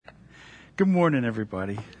Good morning,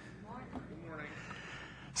 everybody.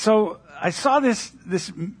 So I saw this,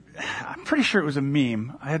 I'm pretty sure it was a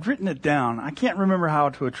meme. I had written it down. I can't remember how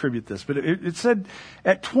to attribute this, but it said,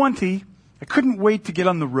 at 20, I couldn't wait to get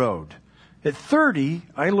on the road. At 30,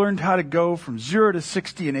 I learned how to go from 0 to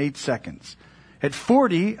 60 in 8 seconds. At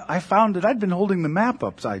 40, I found that I'd been holding the map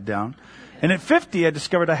upside down. And at 50, I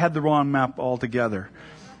discovered I had the wrong map altogether.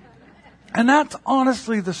 And that's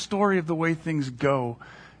honestly the story of the way things go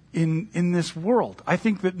in this world. I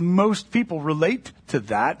think that most people relate to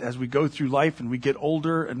that as we go through life and we get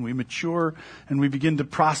older and we mature and we begin to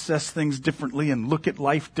process things differently and look at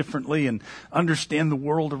life differently and understand the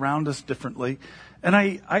world around us differently. And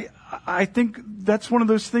I think that's one of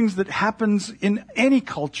those things that happens in any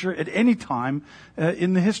culture at any time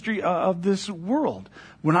in the history of this world.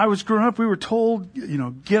 When I was growing up, we were told,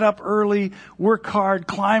 get up early, work hard,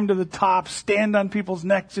 climb to the top, stand on people's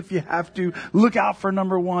necks if you have to, look out for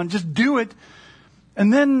number one, just do it.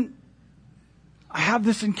 And then I have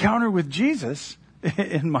this encounter with Jesus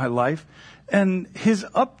in my life and his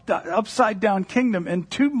upside down kingdom. And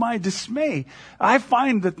to my dismay, I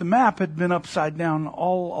find that the map had been upside down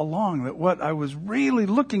all along, that what I was really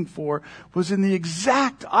looking for was in the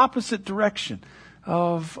exact opposite direction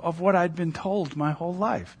of what I'd been told my whole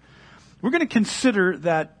life. We're going to consider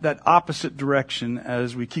that opposite direction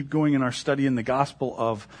as we keep going in our study in the Gospel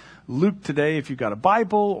of Luke today. If you've got a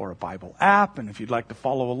Bible or a Bible app, and if you'd like to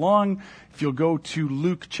follow along, if you'll go to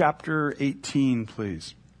Luke chapter 18,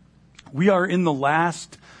 please. We are in the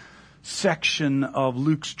last section of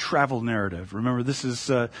Luke's travel narrative. Remember, this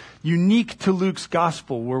is unique to Luke's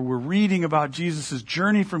gospel, where we're reading about Jesus'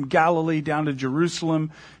 journey from Galilee down to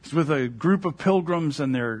Jerusalem. He's with a group of pilgrims,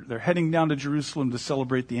 and they're heading down to Jerusalem to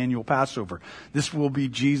celebrate the annual Passover. This will be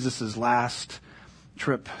Jesus' last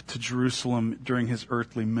trip to Jerusalem during his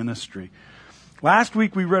earthly ministry. Last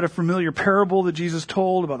week we read a familiar parable that Jesus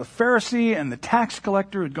told about the Pharisee and the tax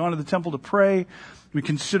collector who had gone to the temple to pray. We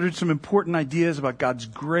considered some important ideas about God's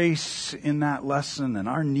grace in that lesson and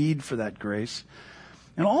our need for that grace.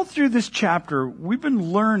 And all through this chapter, we've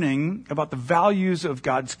been learning about the values of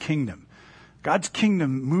God's kingdom. God's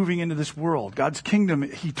kingdom moving into this world. God's kingdom,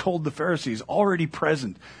 he told the Pharisees, already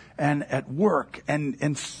present and at work.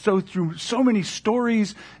 And so through so many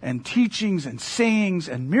stories and teachings and sayings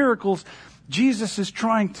and miracles, Jesus is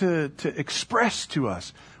trying to express to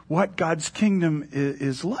us what God's kingdom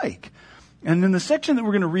is like. And in the section that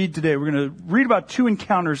we're going to read today, we're going to read about 2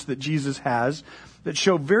 encounters that Jesus has that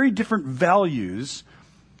show very different values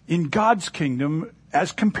in God's kingdom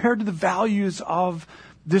as compared to the values of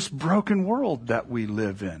this broken world that we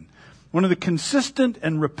live in. One of the consistent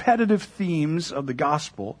and repetitive themes of the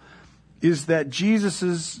gospel is that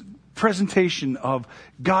Jesus' presentation of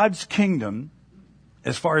God's kingdom,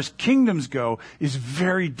 as far as kingdoms go, is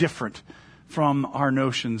very different from our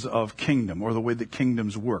notions of kingdom or the way that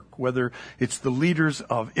kingdoms work. Whether it's the leaders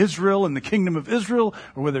of Israel and the kingdom of Israel,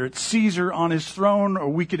 or whether it's Caesar on his throne, or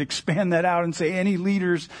we could expand that out and say any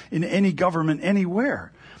leaders in any government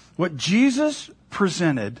anywhere. What Jesus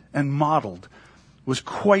presented and modeled was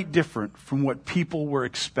quite different from what people were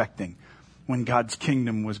expecting when God's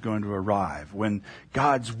kingdom was going to arrive, when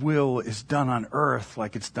God's will is done on earth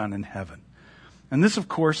like it's done in heaven. And this, of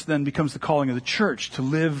course, then becomes the calling of the church to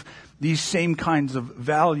live these same kinds of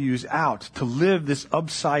values out, to live this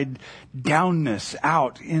upside downness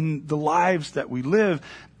out in the lives that we live,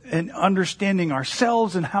 and understanding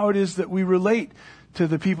ourselves and how it is that we relate to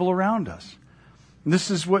the people around us. And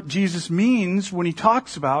this is what Jesus means when he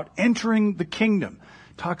talks about entering the kingdom.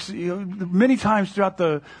 Talks many times throughout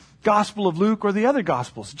the Gospel of Luke or the other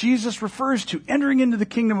Gospels, Jesus refers to entering into the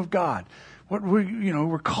kingdom of God. What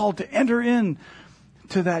we're called to enter in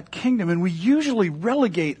to that kingdom. And we usually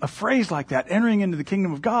relegate a phrase like that, entering into the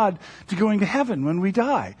kingdom of God, to going to heaven when we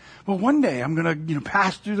die. Well, one day I'm going to,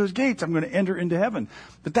 pass through those gates. I'm going to enter into heaven.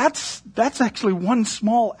 But that's actually one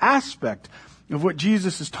small aspect of what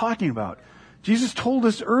Jesus is talking about. Jesus told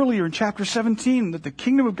us earlier in chapter 17 that the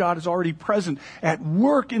kingdom of God is already present at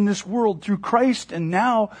work in this world through Christ and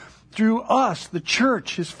now through us, the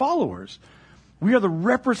church, his followers. We are the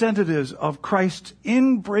representatives of Christ's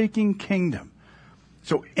inbreaking kingdom.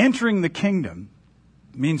 So entering the kingdom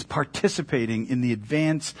means participating in the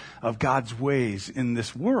advance of God's ways in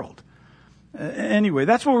this world. Anyway,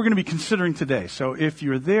 that's what we're going to be considering today. So if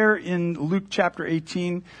you're there in Luke chapter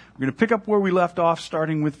 18, we're going to pick up where we left off,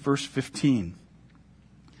 starting with verse 15.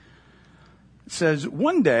 It says,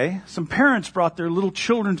 "One day, some parents brought their little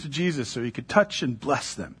children to Jesus so he could touch and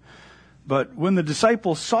bless them. But when the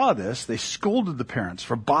disciples saw this, they scolded the parents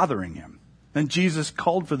for bothering him. Then Jesus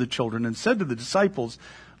called for the children and said to the disciples,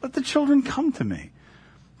 'Let the children come to me.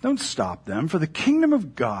 Don't stop them, for the kingdom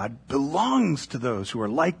of God belongs to those who are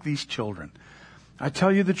like these children. I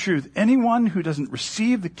tell you the truth, anyone who doesn't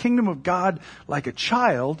receive the kingdom of God like a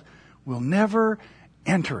child will never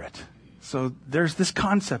enter it. So there's this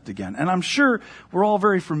concept again. And I'm sure we're all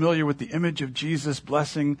very familiar with the image of Jesus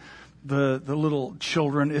blessing the little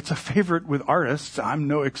children. It's a favorite with artists. I'm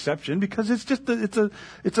no exception, because it's just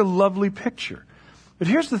it's a lovely picture. But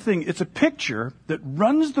here's the thing, it's a picture that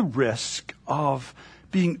runs the risk of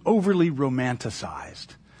being overly romanticized.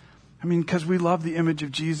 I mean, because we love the image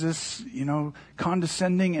of Jesus,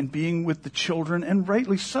 condescending and being with the children, and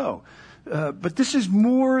rightly so. But this is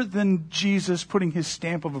more than Jesus putting his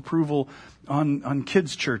stamp of approval on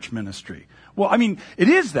kids' church ministry. Well, it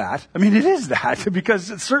is that.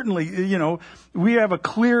 Because certainly, we have a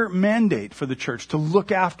clear mandate for the church to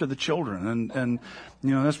look after the children. And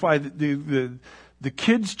that's why the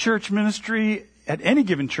kids' church ministry at any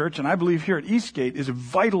given church, and I believe here at Eastgate, is a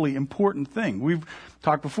vitally important thing. We've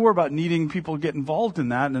talked before about needing people to get involved in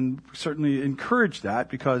that, and certainly encourage that,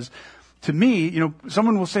 because to me,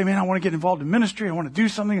 someone will say, man, I want to get involved in ministry. I want to do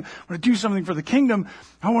something. I want to do something for the kingdom.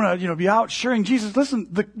 I want to, be out sharing Jesus. Listen,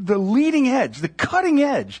 the leading edge, the cutting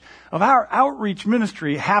edge of our outreach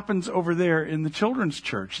ministry happens over there in the children's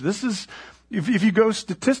church. This is, if you go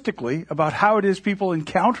statistically about how it is people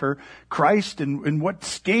encounter Christ and in what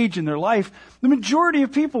stage in their life, the majority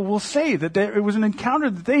of people will say that it was an encounter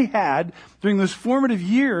that they had during those formative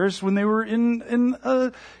years when they were in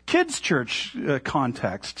a kids' church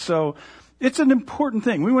context. So it's an important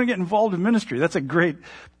thing. We want to get involved in ministry. That's a great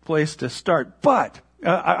place to start. But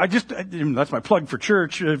that's my plug for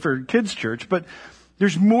church, for kids' church. But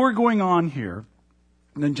there's more going on here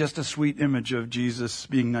than just a sweet image of Jesus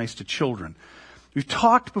being nice to children. We've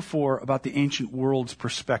talked before about the ancient world's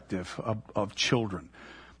perspective of children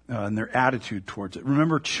and their attitude towards it.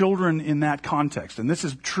 Remember, children in that context, and this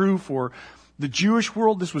is true for the Jewish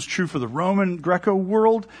world, this was true for the Roman Greco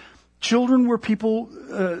world. Children were people,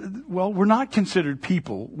 were not considered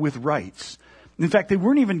people with rights. In fact, they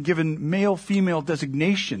weren't even given male-female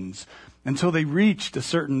designations until they reached a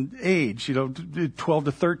certain age, 12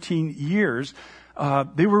 to 13 years.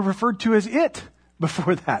 They were referred to as it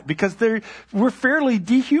before that, because they were fairly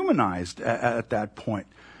dehumanized at that point.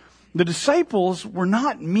 The disciples were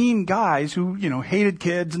not mean guys who, hated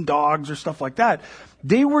kids and dogs or stuff like that.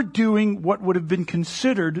 They were doing what would have been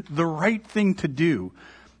considered the right thing to do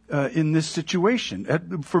in this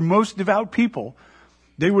situation. For most devout people,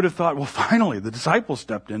 they would have thought, well, finally, the disciples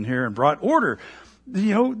stepped in here and brought order.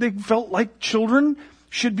 They felt like children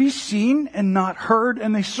should be seen and not heard,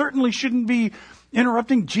 and they certainly shouldn't be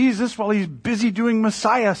interrupting Jesus while he's busy doing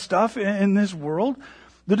Messiah stuff in this world.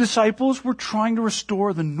 The disciples were trying to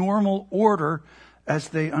restore the normal order as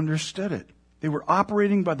they understood it. They were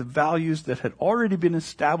operating by the values that had already been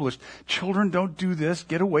established. Children, don't do this.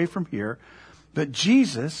 Get away from here. But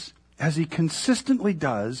Jesus, as he consistently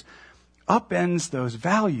does, upends those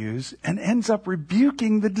values and ends up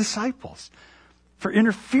rebuking the disciples for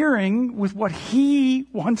interfering with what he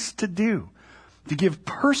wants to do, to give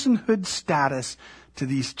personhood status to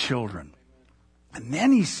these children. And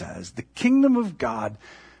then he says, the kingdom of God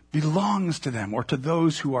belongs to them, or to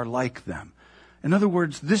those who are like them. In other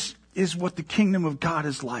words, this is what the kingdom of God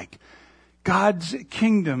is like. God's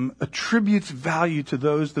kingdom attributes value to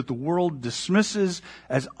those that the world dismisses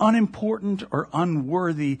as unimportant or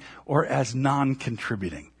unworthy or as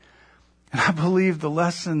non-contributing. And I believe the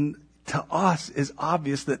lesson to us is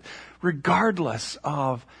obvious, that regardless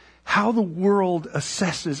of how the world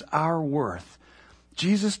assesses our worth,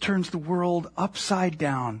 Jesus turns the world upside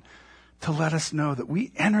down to let us know that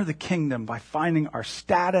we enter the kingdom by finding our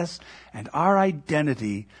status and our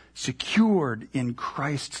identity secured in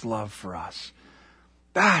Christ's love for us.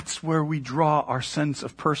 That's where we draw our sense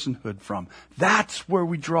of personhood from. That's where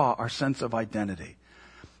we draw our sense of identity.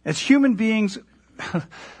 As human beings,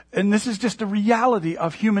 and this is just a reality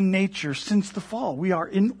of human nature since the fall, we are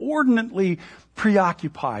inordinately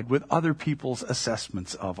preoccupied with other people's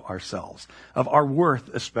assessments of ourselves, of our worth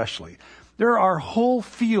especially. There are whole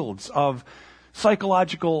fields of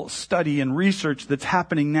psychological study and research that's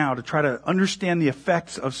happening now to try to understand the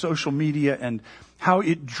effects of social media and how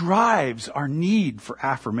it drives our need for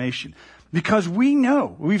affirmation. Because we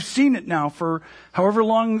know, we've seen it now for however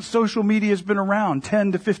long social media has been around,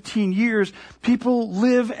 10 to 15 years, people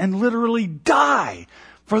live and literally die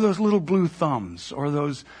for those little blue thumbs or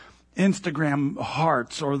those Instagram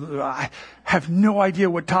hearts, or I have no idea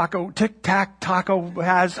what Tic Tac Taco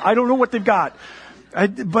has. I don't know what they've got.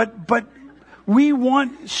 But we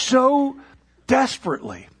want so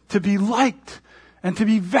desperately to be liked and to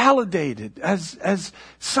be validated as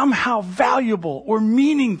somehow valuable or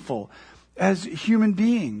meaningful as human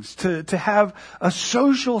beings, to have a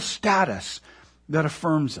social status that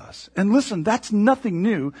affirms us. And listen, that's nothing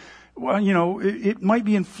new. Well, it might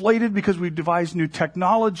be inflated because we've devised new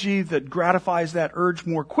technology that gratifies that urge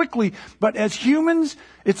more quickly, but as humans,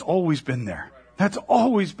 it's always been there. That's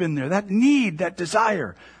always been there. That need, that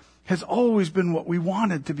desire has always been what we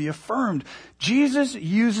wanted to be affirmed. Jesus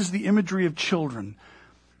uses the imagery of children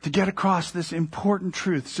to get across this important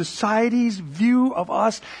truth. Society's view of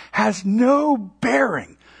us has no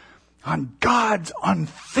bearing on God's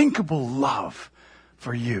unthinkable love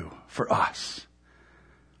for you, for us.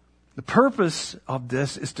 The purpose of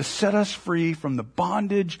this is to set us free from the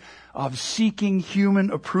bondage of seeking human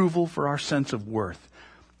approval for our sense of worth.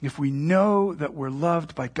 If we know that we're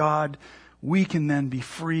loved by God, we can then be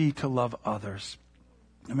free to love others,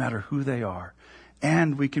 no matter who they are.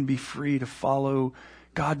 And we can be free to follow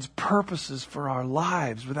God's purposes for our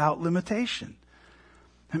lives without limitation.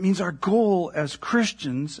 That means our goal as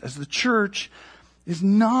Christians, as the church, is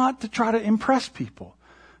not to try to impress people.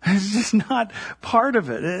 It's just not part of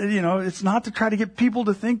it. It's not to try to get people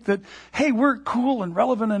to think that, hey, we're cool and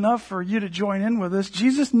relevant enough for you to join in with us.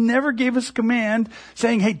 Jesus never gave us a command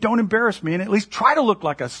saying, hey, don't embarrass me, and at least try to look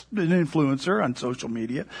like an influencer on social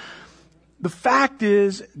media. The fact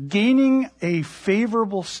is, gaining a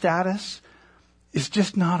favorable status is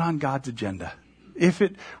just not on God's agenda. If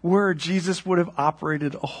it were, Jesus would have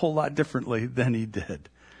operated a whole lot differently than he did.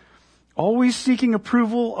 Always seeking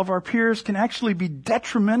approval of our peers can actually be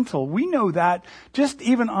detrimental. We know that just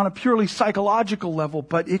even on a purely psychological level,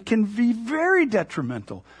 but it can be very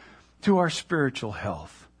detrimental to our spiritual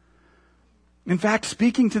health. In fact,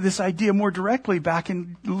 speaking to this idea more directly, back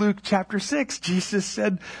in Luke chapter 6, Jesus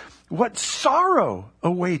said, "What sorrow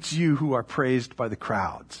awaits you who are praised by the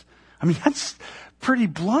crowds." I mean, that's pretty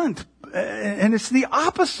blunt, and it's the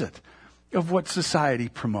opposite of what society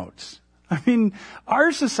promotes. I mean,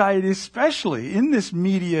 our society, especially in this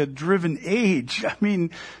media-driven age, I mean,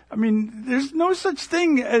 there's no such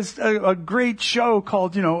thing as a great show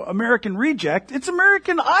called, American Reject. It's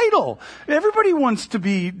American Idol. Everybody wants to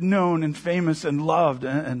be known and famous and loved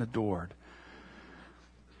and adored.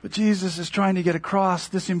 But Jesus is trying to get across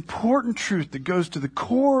this important truth that goes to the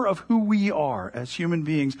core of who we are as human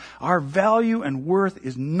beings. Our value and worth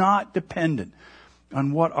is not dependent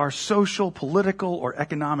on what our social, political, or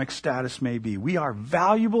economic status may be. We are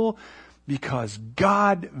valuable because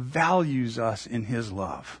God values us in his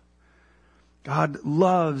love. God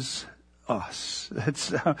loves us.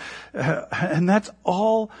 And that's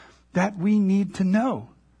all that we need to know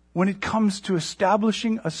when it comes to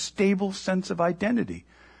establishing a stable sense of identity.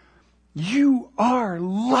 You are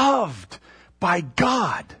loved by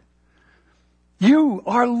God. You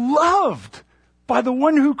are loved by the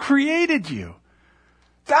one who created you.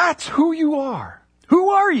 That's who you are.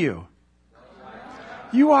 Who are you?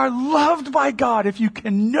 You are loved by God. If you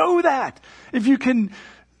can know that, if you can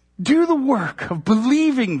do the work of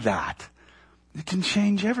believing that, it can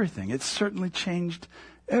change everything. It's certainly changed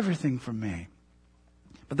everything for me.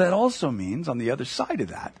 But that also means, on the other side of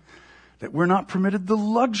that we're not permitted the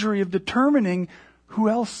luxury of determining who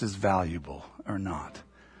else is valuable or not.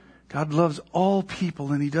 God loves all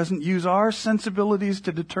people, and he doesn't use our sensibilities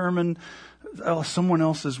to determine someone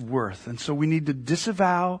else's worth. And so we need to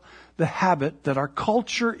disavow the habit that our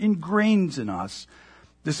culture ingrains in us,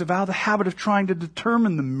 disavow the habit of trying to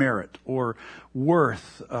determine the merit or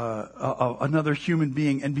worth of another human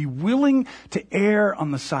being, and be willing to err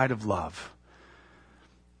on the side of love.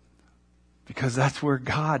 Because that's where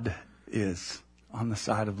God is, on the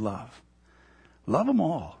side of love. Love them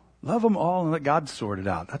all. Love them all and let God sort it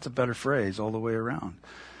out. That's a better phrase all the way around.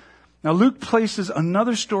 Now, Luke places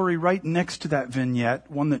another story right next to that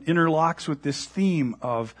vignette, one that interlocks with this theme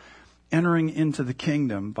of entering into the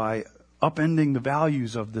kingdom by upending the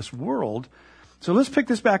values of this world. So let's pick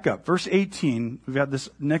this back up. Verse 18, we've got this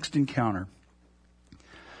next encounter.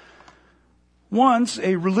 Once,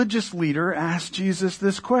 a religious leader asked Jesus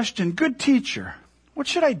this question, "Good teacher, what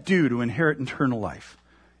should I do to inherit eternal life?"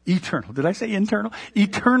 Eternal. Did I say internal?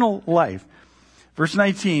 Eternal life. Verse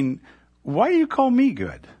 19, "Why do you call me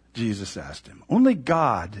good?" Jesus asked him. "Only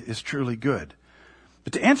God is truly good.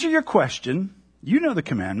 But to answer your question, you know the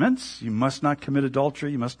commandments. You must not commit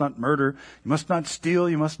adultery. You must not murder. You must not steal.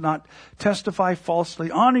 You must not testify falsely.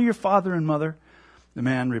 Honor your father and mother." The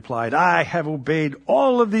man replied, "I have obeyed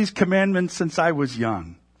all of these commandments since I was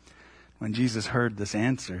young." When Jesus heard this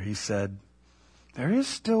answer, he said, "There is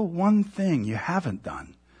still one thing you haven't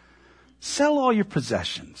done. Sell all your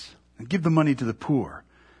possessions and give the money to the poor,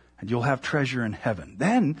 and you'll have treasure in heaven.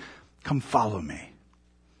 Then come follow me."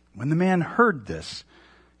 When the man heard this,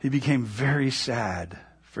 he became very sad,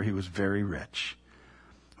 for he was very rich.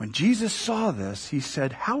 When Jesus saw this, he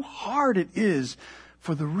said, how hard it is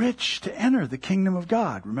for the rich to enter the kingdom of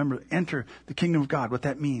God. Remember, enter the kingdom of God, what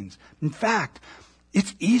that means. In fact,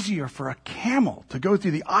 it's easier for a camel to go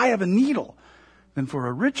through the eye of a needle than for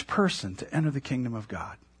a rich person to enter the kingdom of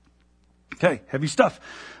God. Okay, heavy stuff.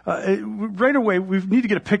 Right away, we need to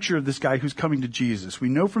get a picture of this guy who's coming to Jesus. We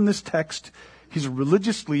know from this text, he's a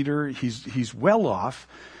religious leader. He's well off.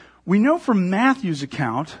 We know from Matthew's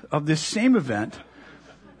account of this same event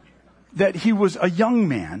that he was a young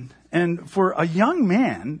man. And for a young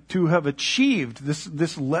man to have achieved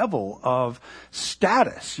this level of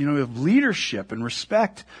status, of leadership and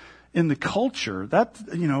respect in the culture,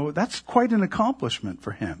 that's quite an accomplishment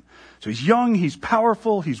for him. So he's young, he's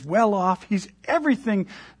powerful, he's well off, he's everything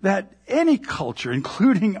that any culture,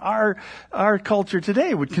 including our culture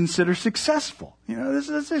today, would consider successful. This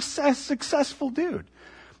is a successful dude.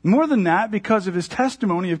 More than that, because of his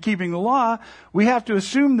testimony of keeping the law, we have to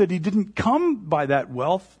assume that he didn't come by that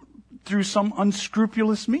wealth through some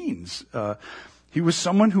unscrupulous means. He was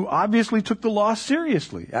someone who obviously took the law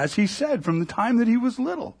seriously, as he said, from the time that he was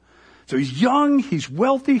little. So he's young, he's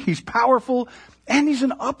wealthy, he's powerful, and he's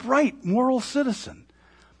an upright, moral citizen.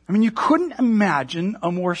 I mean, you couldn't imagine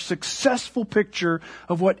a more successful picture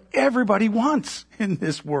of what everybody wants in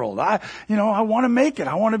this world. I want to make it.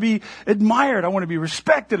 I want to be admired. I want to be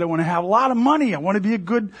respected. I want to have a lot of money. I want to be a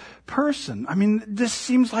good person. I mean, this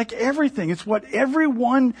seems like everything. It's what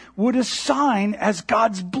everyone would assign as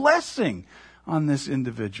God's blessing on this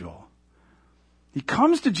individual. He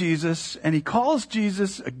comes to Jesus and he calls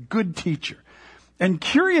Jesus a good teacher. And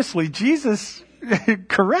curiously, Jesus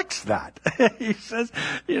corrects that. He says,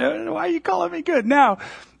 why are you calling me good? Now,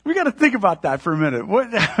 we got to think about that for a minute.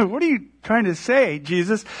 What are you trying to say,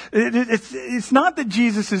 Jesus? It's not that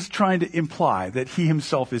Jesus is trying to imply that he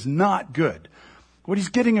himself is not good. What he's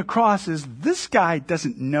getting across is this guy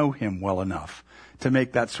doesn't know him well enough to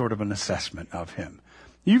make that sort of an assessment of him.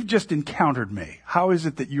 You've just encountered me. How is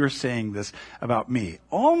it that you're saying this about me?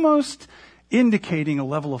 Almost indicating a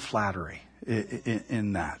level of flattery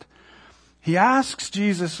in that. He asks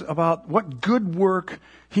Jesus about what good work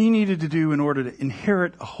he needed to do in order to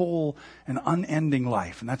inherit a whole and unending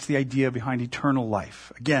life. And that's the idea behind eternal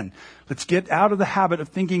life. Again, let's get out of the habit of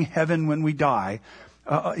thinking heaven when we die.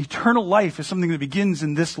 Eternal life is something that begins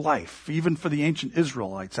in this life. Even for the ancient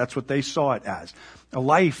Israelites, that's what they saw it as. A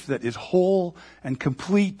life that is whole and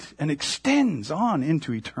complete and extends on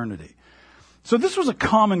into eternity. So this was a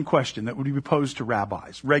common question that would be posed to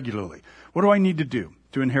rabbis regularly. What do I need to do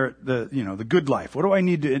to inherit the good life? What do I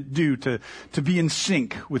need to do to be in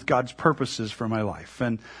sync with God's purposes for my life?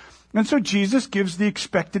 And so Jesus gives the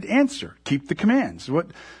expected answer. Keep the commands. What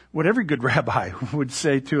every good rabbi would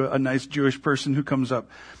say to a nice Jewish person who comes up.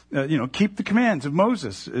 Keep the commands of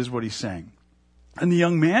Moses is what he's saying. And the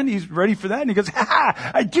young man, he's ready for that. And he goes,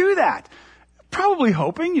 I do that. Probably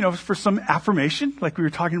hoping, for some affirmation like we were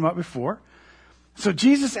talking about before. So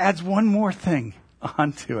Jesus adds one more thing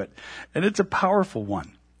onto it. And it's a powerful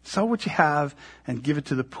one. Sell what you have and give it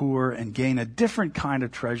to the poor and gain a different kind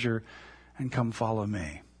of treasure and come follow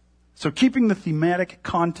me. So keeping the thematic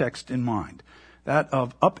context in mind, that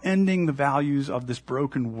of upending the values of this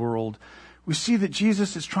broken world, we see that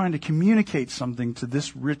Jesus is trying to communicate something to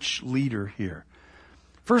this rich leader here.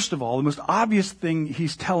 First of all, the most obvious thing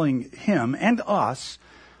he's telling him and us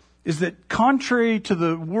is that contrary to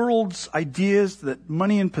the world's ideas that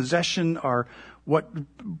money and possession are what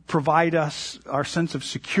provide us our sense of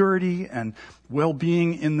security and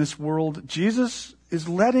well-being in this world, Jesus is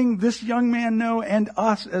letting this young man know, and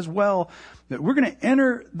us as well, that we're going to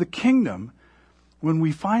enter the kingdom when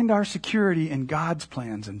we find our security in God's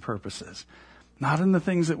plans and purposes. Not in the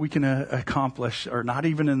things that we can accomplish, or not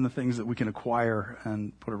even in the things that we can acquire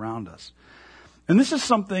and put around us. And this is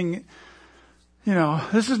something,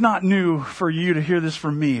 this is not new for you to hear this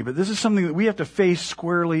from me, but this is something that we have to face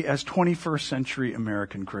squarely as 21st century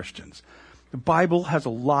American Christians. The Bible has a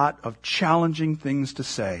lot of challenging things to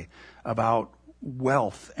say about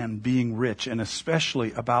wealth and being rich, and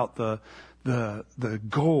especially about the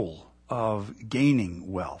goal of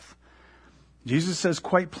gaining wealth. Jesus says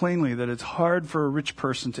quite plainly that it's hard for a rich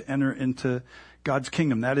person to enter into God's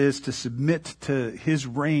kingdom. That is, to submit to his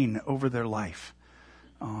reign over their life.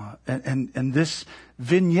 And this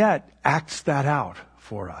vignette acts that out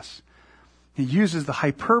for us. He uses the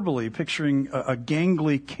hyperbole, picturing a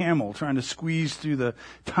gangly camel trying to squeeze through the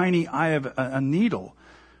tiny eye of a needle,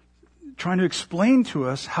 trying to explain to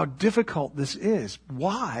us how difficult this is.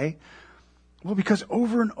 Why? Well, because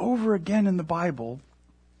over and over again in the Bible,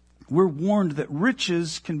 We're warned that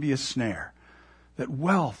riches can be a snare, that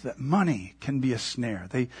wealth, that money can be a snare.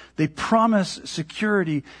 They promise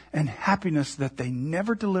security and happiness that they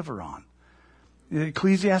never deliver on.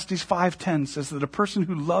 Ecclesiastes 5:10 says that a person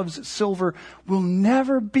who loves silver will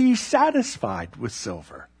never be satisfied with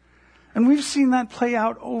silver. And we've seen that play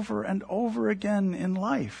out over and over again in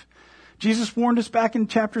life. Jesus warned us back in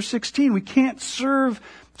chapter 16, we can't serve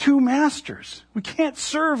two masters. We can't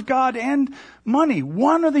serve God and money.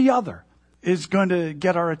 One or the other is going to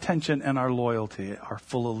get our attention and our loyalty, our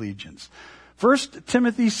full allegiance. 1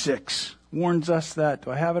 Timothy 6 warns us that,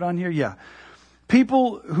 do I have it on here? Yeah.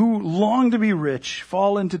 People who long to be rich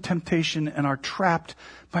fall into temptation and are trapped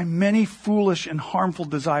by many foolish and harmful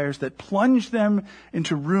desires that plunge them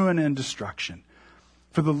into ruin and destruction.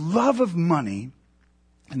 For the love of money,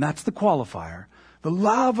 and that's the qualifier, the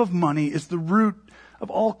love of money is the root of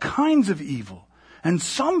all kinds of evil. And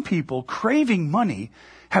some people, craving money,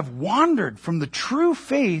 have wandered from the true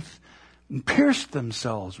faith and pierced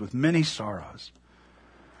themselves with many sorrows.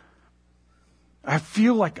 I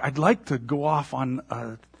feel like I'd like to go off on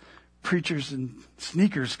a preachers and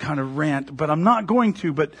sneakers kind of rant, but I'm not going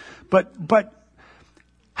to. But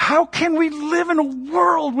how can we live in a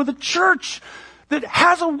world with a church that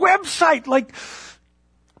has a website like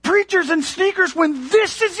Preachers and Sneakers when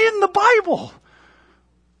this is in the Bible?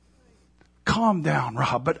 Calm down,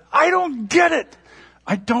 Rob, but I don't get it.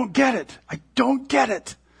 I don't get it. I don't get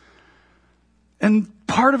it. And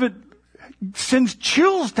part of it sends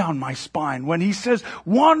chills down my spine when he says,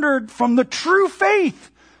 wandered from the true faith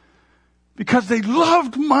because they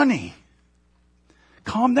loved money.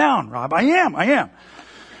 Calm down, Rob. I am.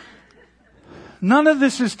 None of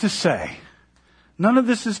this is to say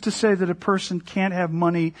that a person can't have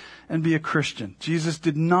money and be a Christian. Jesus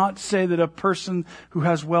did not say that a person who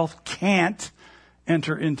has wealth can't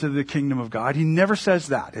enter into the kingdom of God. He never says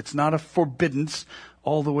that. It's not a forbiddance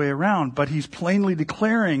all the way around, but he's plainly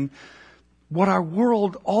declaring what our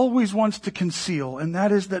world always wants to conceal, and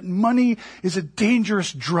that is that money is a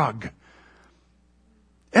dangerous drug.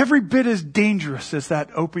 Every bit as dangerous as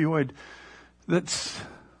that opioid that's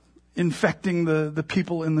infecting the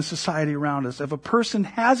people in the society around us. If a person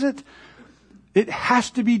has it, it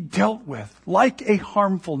has to be dealt with like a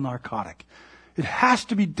harmful narcotic. It has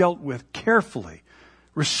to be dealt with carefully,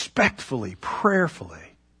 respectfully, prayerfully.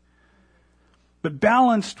 But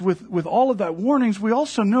balanced with all of that warnings, we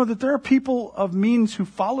also know that there are people of means who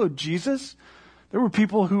followed Jesus. There were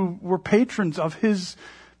people who were patrons of his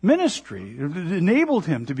ministry. It enabled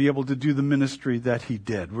him to be able to do the ministry that he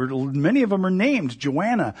did. Many of them are named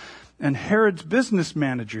Joanna and Herod's business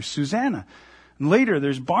manager, Susanna. And later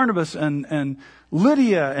there's Barnabas and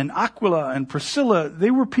Lydia and Aquila and Priscilla. They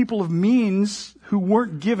were people of means who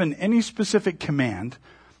weren't given any specific command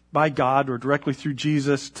by God or directly through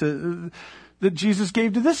Jesus that Jesus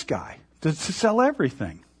gave to this guy to sell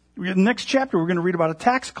everything. In the next chapter, we're going to read about a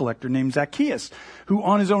tax collector named Zacchaeus, who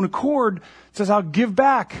on his own accord says, I'll give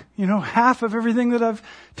back, half of everything that I've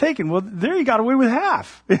taken. Well, there he got away with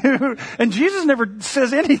half. And Jesus never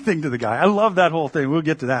says anything to the guy. I love that whole thing. We'll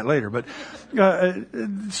get to that later. But,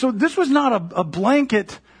 so this was not a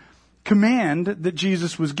blanket command that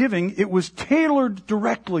Jesus was giving. It was tailored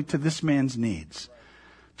directly to this man's needs.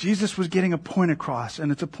 Jesus was getting a point across,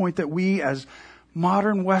 and it's a point that we as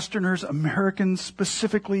modern Westerners, Americans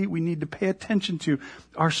specifically, we need to pay attention to.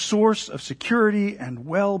 Our source of security and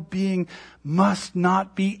well-being must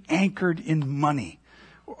not be anchored in money,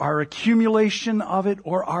 our accumulation of it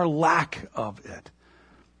or our lack of it.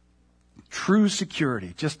 True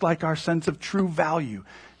security, just like our sense of true value,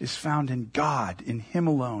 is found in God, in Him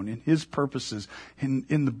alone, in His purposes,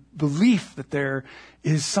 in the belief that there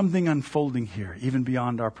is something unfolding here, even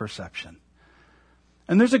beyond our perception.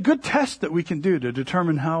 And there's a good test that we can do to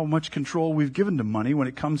determine how much control we've given to money when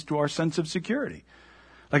it comes to our sense of security.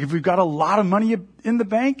 Like if we've got a lot of money in the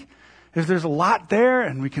bank, if there's a lot there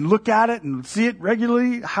and we can look at it and see it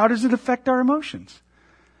regularly, how does it affect our emotions?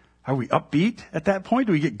 Are we upbeat at that point?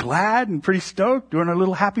 Do we get glad and pretty stoked doing our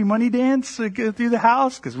little happy money dance through the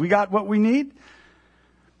house because we got what we need?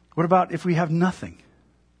 What about if we have nothing?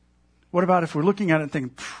 What about if we're looking at it and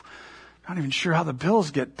thinking, I'm not even sure how the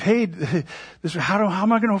bills get paid. How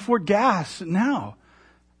am I going to afford gas now?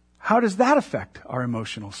 How does that affect our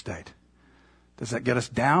emotional state? Does that get us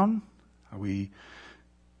down? Are we,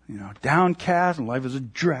 downcast and life is a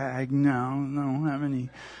drag? No, I don't have any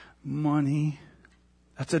money.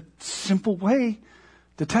 That's a simple way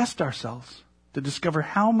to test ourselves, to discover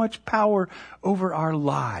how much power over our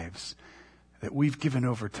lives that we've given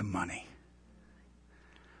over to money.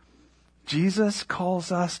 Jesus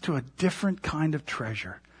calls us to a different kind of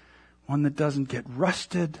treasure, one that doesn't get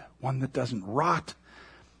rusted, one that doesn't rot,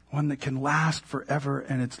 one that can last forever,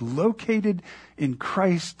 and it's located in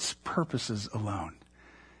Christ's purposes alone.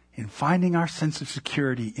 In finding our sense of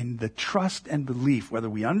security in the trust and belief, whether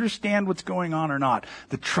we understand what's going on or not,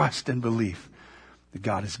 the trust and belief that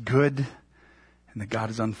God is good and that God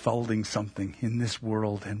is unfolding something in this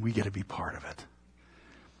world and we get to be part of it.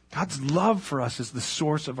 God's love for us is the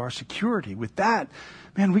source of our security. With that,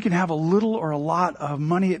 man, we can have a little or a lot of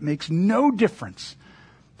money. It makes no difference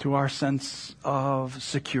to our sense of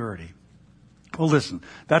security. Well, listen,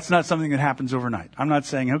 that's not something that happens overnight. I'm not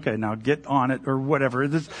saying, okay, now get on it or whatever.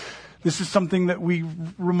 This is something that we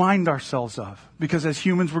remind ourselves of. Because as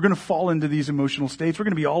humans, we're going to fall into these emotional states. We're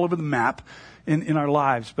going to be all over the map in our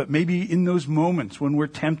lives. But maybe in those moments when we're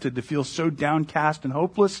tempted to feel so downcast and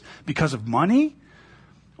hopeless because of money,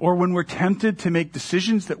 or when we're tempted to make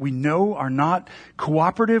decisions that we know are not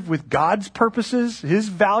cooperative with God's purposes, His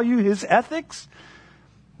value, His ethics,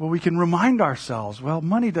 well, we can remind ourselves, well,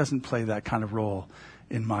 money doesn't play that kind of role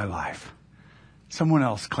in my life. Someone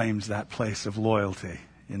else claims that place of loyalty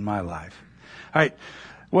in my life. All right.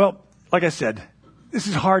 Well, like I said, this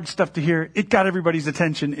is hard stuff to hear. It got everybody's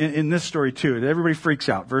attention in this story too. Everybody freaks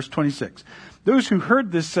out. Verse 26. Those who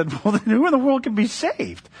heard this said, well, then who in the world can be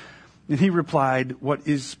saved? And he replied, what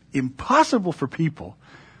is impossible for people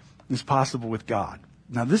is possible with God.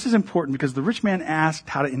 Now, this is important because the rich man asked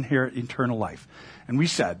how to inherit eternal life. And we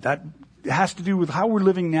said that has to do with how we're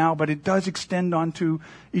living now, but it does extend onto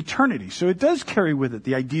eternity. So it does carry with it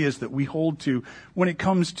the ideas that we hold to when it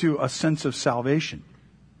comes to a sense of salvation.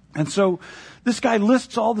 And so this guy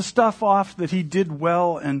lists all the stuff off that he did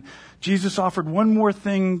well, and Jesus offered one more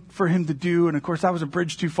thing for him to do. And of course, that was a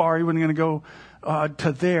bridge too far. He wasn't going to go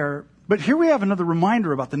to there. But here we have another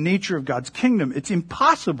reminder about the nature of God's kingdom. It's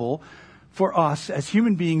impossible for us as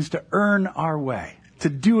human beings to earn our way, to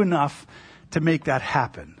do enough to make that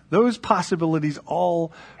happen. Those possibilities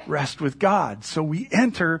all rest with God. So we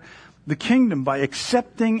enter the kingdom by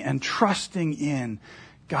accepting and trusting in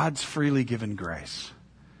God's freely given grace.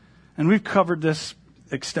 And we've covered this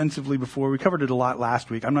extensively before. We covered it a lot last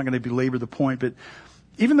week. I'm not going to belabor the point, but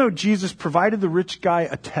even though Jesus provided the rich guy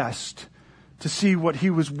a test to see what he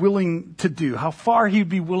was willing to do, how far he'd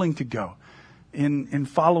be willing to go in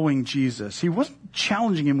following Jesus, he wasn't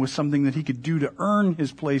challenging him with something that he could do to earn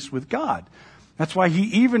his place with God. That's why he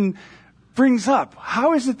even brings up,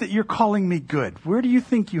 how is it that you're calling me good? Where do you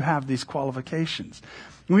think you have these qualifications?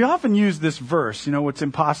 We often use this verse, what's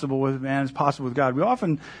impossible with man is possible with God. We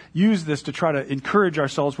often use this to try to encourage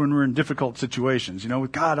ourselves when we're in difficult situations.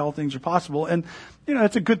 With God, all things are possible. And,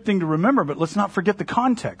 it's a good thing to remember, but let's not forget the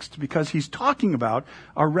context, because he's talking about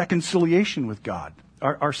our reconciliation with God,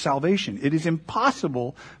 our salvation. It is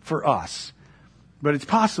impossible for us, but it's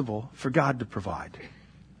possible for God to provide.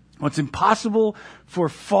 What's impossible for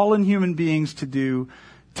fallen human beings to do,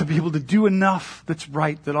 to be able to do enough that's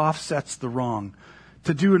right, that offsets the wrong,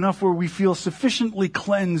 to do enough where we feel sufficiently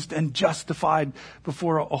cleansed and justified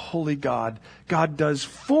before a holy God, God does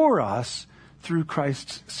for us through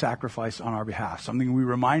Christ's sacrifice on our behalf. Something we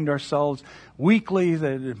remind ourselves weekly,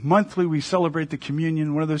 that monthly we celebrate the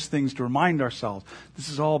communion, one of those things to remind ourselves. This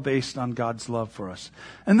is all based on God's love for us.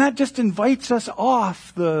 And that just invites us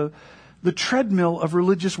off the treadmill of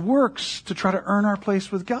religious works to try to earn our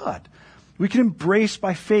place with God. We can embrace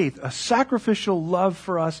by faith a sacrificial love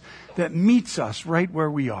for us that meets us right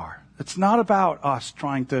where we are. It's not about us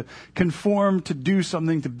trying to conform, to do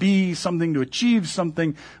something, to be something, to achieve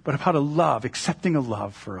something, but about a love, accepting a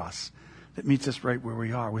love for us that meets us right where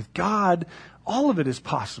we are. With God, all of it is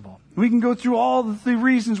possible. We can go through all the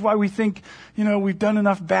reasons why we think, we've done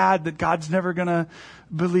enough bad that God's never going to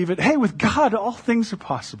believe it. Hey, with God, all things are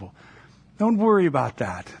possible. Don't worry about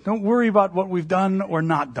that. Don't worry about what we've done or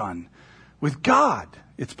not done. With God,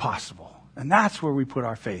 it's possible. And that's where we put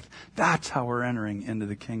our faith. That's how we're entering into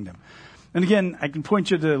the kingdom. And again, I can point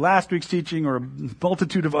you to last week's teaching or a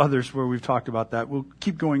multitude of others where we've talked about that. We'll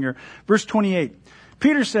keep going here. Verse 28.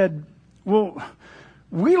 Peter said, well,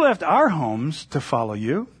 we left our homes to follow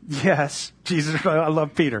you. Yes, Jesus. I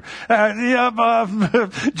love Peter.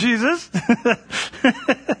 Jesus,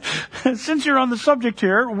 since you're on the subject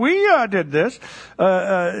here, we did this.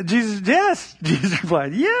 Jesus, yes. Jesus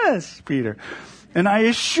replied, yes, Peter. And I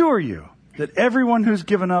assure you that everyone who's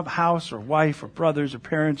given up house or wife or brothers or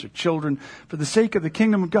parents or children for the sake of the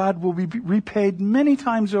kingdom of God will be repaid many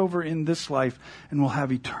times over in this life and will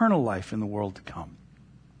have eternal life in the world to come.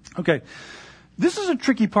 Okay. This is a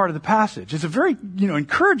tricky part of the passage. It's a very,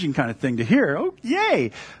 encouraging kind of thing to hear. Oh,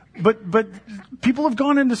 yay. But people have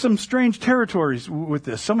gone into some strange territories with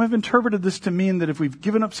this. Some have interpreted this to mean that if we've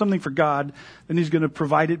given up something for God, then He's going to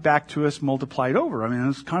provide it back to us, multiplied over. I mean,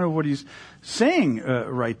 that's kind of what he's saying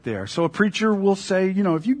right there. So a preacher will say,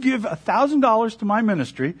 if you give $1,000 to my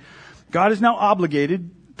ministry, God is now obligated,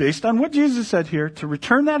 based on what Jesus said here, to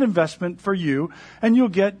return that investment for you, and you'll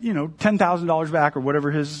get, $10,000 back or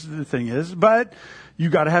whatever his thing is. But you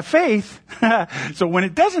got to have faith. So when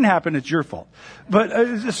it doesn't happen, it's your fault. But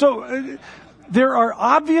there are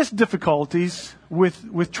obvious difficulties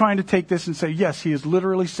with trying to take this and say, yes, he is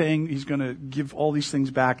literally saying he's going to give all these things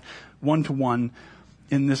back one-to-one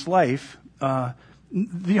in this life.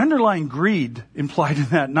 The underlying greed implied in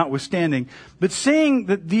that notwithstanding, but saying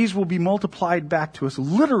that these will be multiplied back to us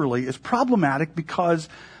literally is problematic, because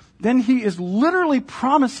then he is literally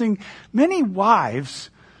promising many wives,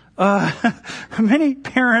 many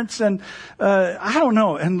parents, and I don't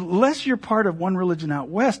know, unless you're part of One Religion Out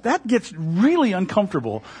West, that gets really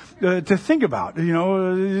uncomfortable to think about.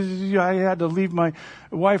 I had to leave my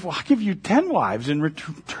wife. Well, I'll give you 10 wives in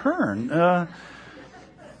return.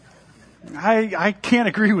 I can't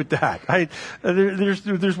agree with that.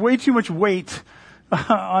 There's way too much weight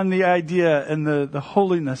on the idea and the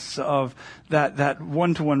holiness of that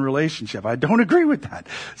one-to-one relationship. I don't agree with that.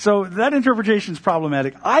 So that interpretation is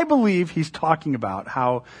problematic. I believe he's talking about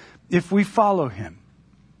how if we follow him,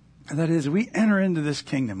 that is, we enter into this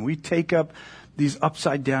kingdom, we take up these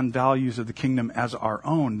upside-down values of the kingdom as our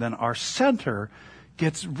own, then our center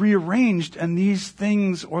gets rearranged, and these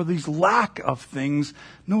things, or these lack of things,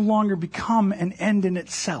 no longer become an end in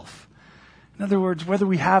itself. In other words, whether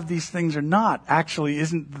we have these things or not actually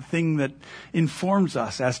isn't the thing that informs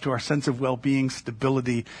us as to our sense of well-being,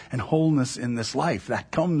 stability, and wholeness in this life. That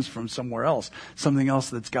comes from somewhere else, something else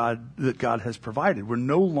that God has provided. We're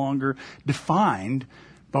no longer defined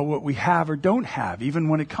by what we have or don't have, even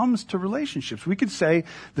when it comes to relationships. We could say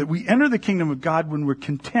that we enter the kingdom of God when we're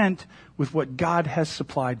content with what God has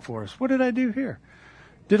supplied for us. What did I do here?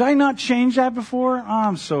 Did I not change that before? Oh,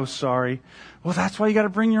 I'm so sorry. Well, that's why you got to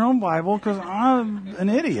bring your own Bible, because I'm an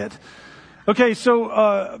idiot. Okay,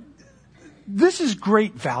 so this is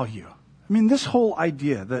great value. I mean, this whole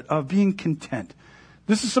idea of being content.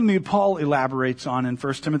 This is something that Paul elaborates on in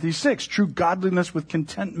 1 Timothy 6. True godliness with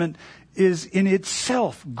contentment is in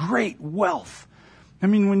itself great wealth. I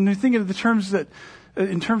mean, when you think of the terms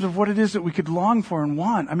in terms of what it is that we could long for and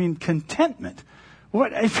want, I mean, contentment.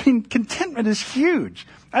 Contentment is huge.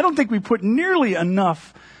 I don't think we put nearly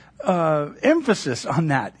enough emphasis on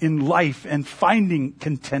that in life and finding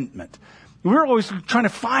contentment. We're always trying to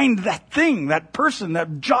find that thing, that person,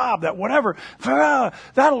 that job, that whatever.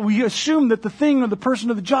 We assume that the thing or the person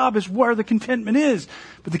or the job is where the contentment is.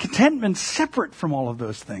 But the contentment's separate from all of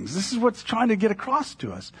those things. This is what's trying to get across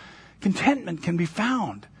to us. Contentment can be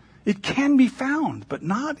found. It can be found, but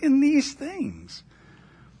not in these things.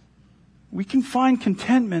 We can find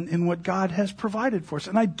contentment in what God has provided for us.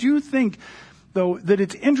 And I do think, though, that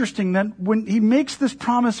it's interesting that when he makes this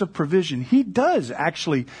promise of provision, he does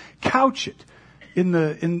actually couch it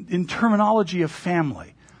in terminology of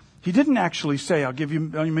family. He didn't actually say, I'll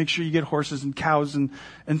make sure you get horses and cows and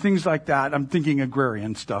things like that. I'm thinking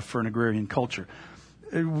agrarian stuff for an agrarian culture.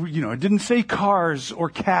 It didn't say cars or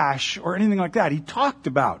cash or anything like that. He talked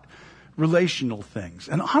about relational things.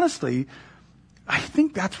 And honestly, I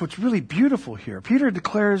think that's what's really beautiful here. Peter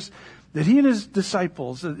declares that he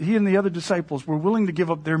and the other disciples were willing to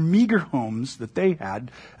give up their meager homes that they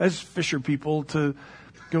had as fisher people to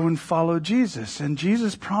go and follow Jesus. And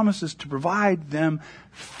Jesus promises to provide them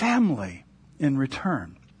family in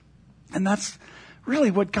return. And that's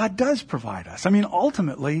really what God does provide us. I mean,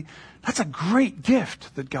 ultimately, that's a great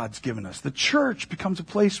gift that God's given us. The church becomes a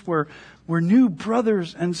place where new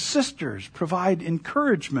brothers and sisters provide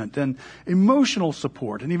encouragement and emotional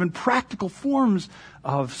support and even practical forms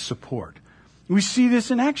of support. We see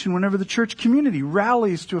this in action whenever the church community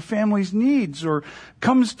rallies to a family's needs or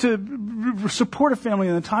comes to support a family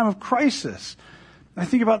in a time of crisis. I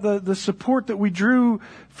think about the support that we drew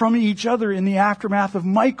from each other in the aftermath of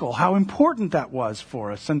Michael, how important that was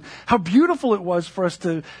for us, and how beautiful it was for us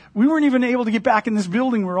we weren't even able to get back in this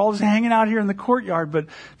building. We're all just hanging out here in the courtyard. But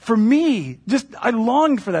for me, I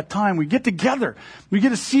longed for that time. We get together. We get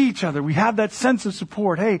to see each other. We have that sense of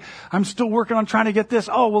support. Hey, I'm still working on trying to get this.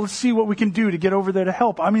 Oh, well, let's see what we can do to get over there to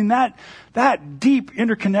help. I mean, that deep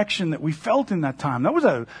interconnection that we felt in that time, that was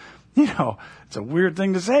it's a weird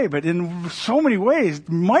thing to say, but in so many ways,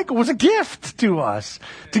 Michael was a gift to us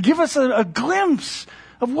to give us a glimpse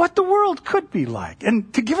of what the world could be like,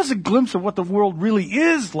 and to give us a glimpse of what the world really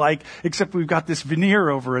is like, except we've got this veneer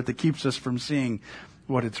over it that keeps us from seeing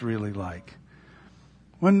what it's really like.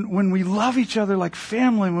 when we love each other like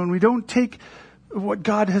family, when we don't take what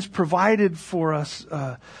God has provided for us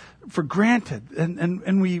for granted,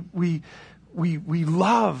 and we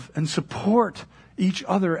love and support each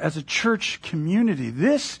other as a church community,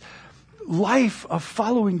 this life of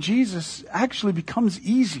following Jesus actually becomes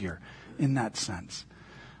easier in that sense.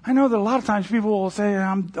 I know that a lot of times people will say,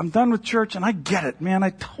 I'm done with church, and I get it, man. I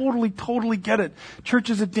totally get it. Church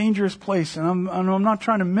is a dangerous place, and I'm not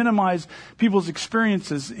trying to minimize people's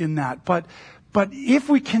experiences in that. But if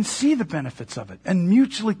we can see the benefits of it and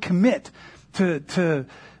mutually commit to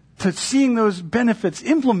seeing those benefits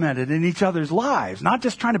implemented in each other's lives, not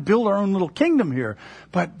just trying to build our own little kingdom here,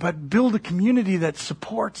 but build a community that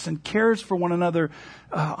supports and cares for one another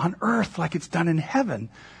on earth like it's done in heaven.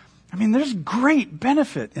 I mean, there's great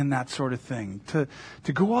benefit in that sort of thing.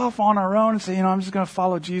 To go off on our own and say, I'm just going to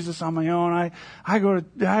follow Jesus on my own. I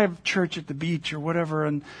have church at the beach or whatever,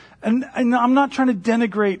 and I'm not trying to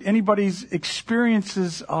denigrate anybody's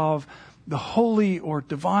experiences of the holy or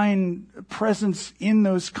divine presence in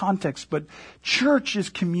those contexts, but church is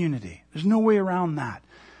community. There's no way around that.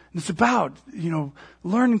 And it's about,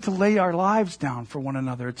 learning to lay our lives down for one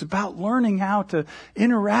another. It's about learning how to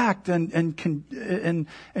interact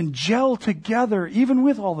and gel together, even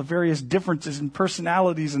with all the various differences in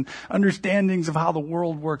personalities and understandings of how the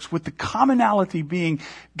world works, with the commonality being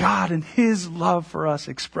God and His love for us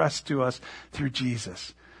expressed to us through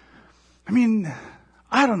Jesus. I mean,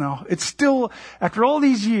 I don't know. It's still, after all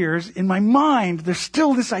these years, in my mind, there's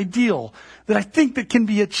still this ideal that I think that can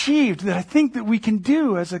be achieved, that I think that we can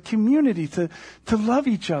do as a community to love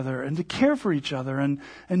each other and to care for each other and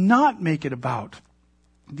not make it about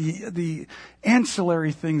the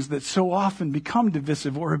ancillary things that so often become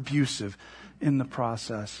divisive or abusive in the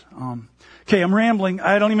process. Okay, I'm rambling.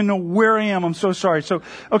 I don't even know where I am. I'm so sorry. So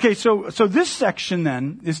this section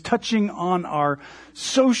then is touching on our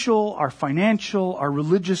social, our financial, our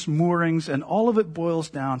religious moorings, and all of it boils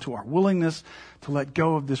down to our willingness to let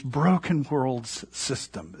go of this broken world's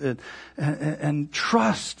system and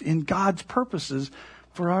trust in God's purposes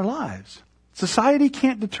for our lives. Society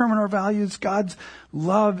can't determine our values. God's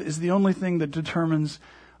love is the only thing that determines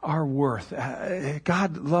our worth.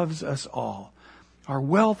 God loves us all. Our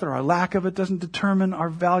wealth or our lack of it doesn't determine our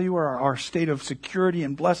value or our state of security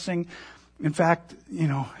and blessing. In fact,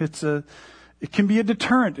 it can be a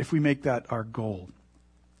deterrent if we make that our goal.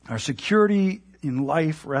 Our security in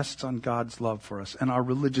life rests on God's love for us, and our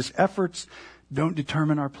religious efforts don't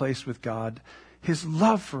determine our place with God. His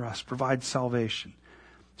love for us provides salvation.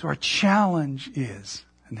 So our challenge is,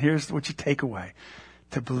 and here's what you take away,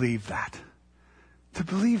 to believe that. To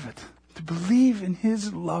believe it. To believe in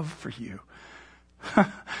His love for you.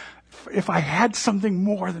 If I had something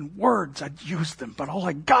more than words, I'd use them. But all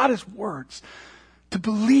I got is words. To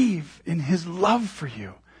believe in His love for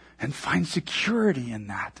you and find security in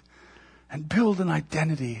that and build an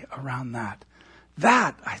identity around that.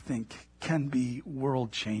 That, I think, can be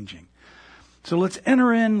world-changing. So let's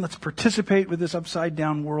enter in. Let's participate with this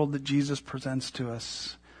upside-down world that Jesus presents to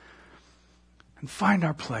us and find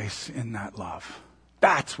our place in that love.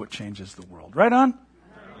 That's what changes the world. Right on?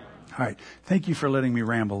 All right. Thank you for letting me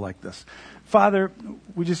ramble like this. Father,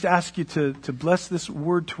 we just ask you to bless this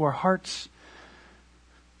word to our hearts.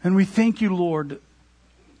 And we thank you, Lord.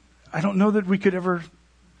 I don't know that we could ever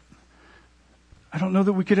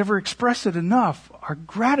express it enough, our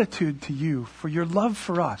gratitude to you for your love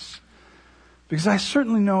for us. Because I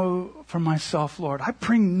certainly know for myself, Lord, I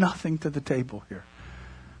bring nothing to the table here.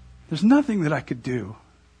 There's nothing that I could do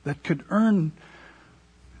that could earn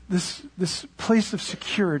this place of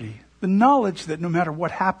security, the knowledge that no matter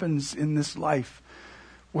what happens in this life,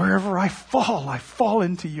 wherever I fall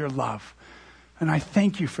into your love. And I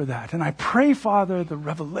thank you for that. And I pray, Father, the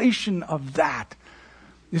revelation of that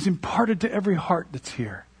is imparted to every heart that's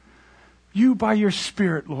here. You, by your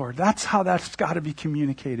Spirit, Lord, that's how that's got to be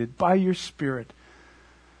communicated, by your Spirit.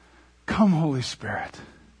 Come, Holy Spirit,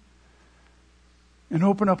 and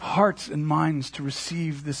open up hearts and minds to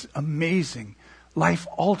receive this amazing,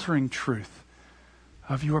 life-altering truth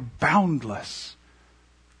of your boundless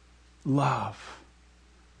love,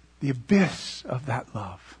 the abyss of that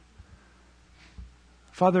love.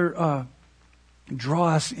 Father, draw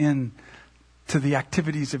us in to the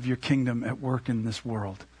activities of your kingdom at work in this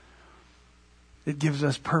world. It gives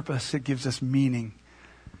us purpose, it gives us meaning,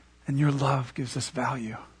 and your love gives us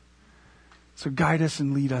value. So guide us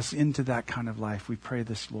and lead us into that kind of life. We pray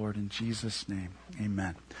this, Lord, in Jesus' name.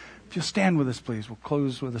 Amen. If you'll stand with us, please, we'll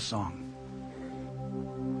close with a song.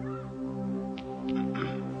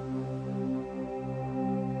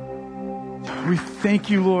 We thank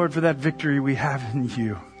you, Lord, for that victory we have in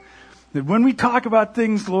you. That when we talk about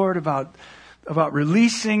things, Lord, about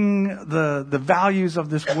releasing the values of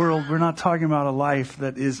this world, we're not talking about a life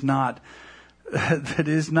that is not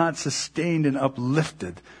sustained and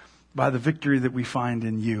uplifted by the victory that we find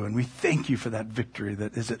in you. And we thank you for that victory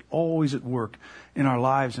that is always at work in our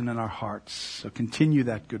lives and in our hearts. So continue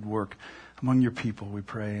that good work among your people, we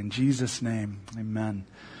pray. In Jesus' name, amen.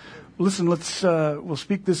 Listen, we'll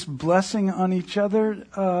speak this blessing on each other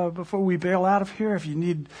before we bail out of here. If you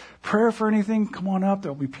need prayer for anything, come on up.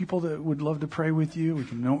 There'll be people that would love to pray with you. We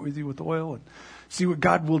can anoint with you with oil and see what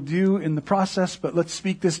God will do in the process. But let's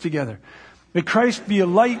speak this together. May Christ be a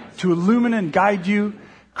light to illumine and guide you.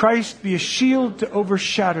 Christ be a shield to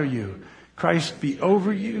overshadow you. Christ be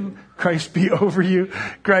over you. Christ be over you.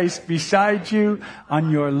 Christ beside you, on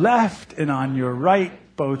your left and on your right,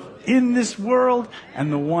 both in this world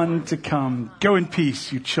and the one to come. Go in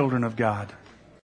peace, you children of God.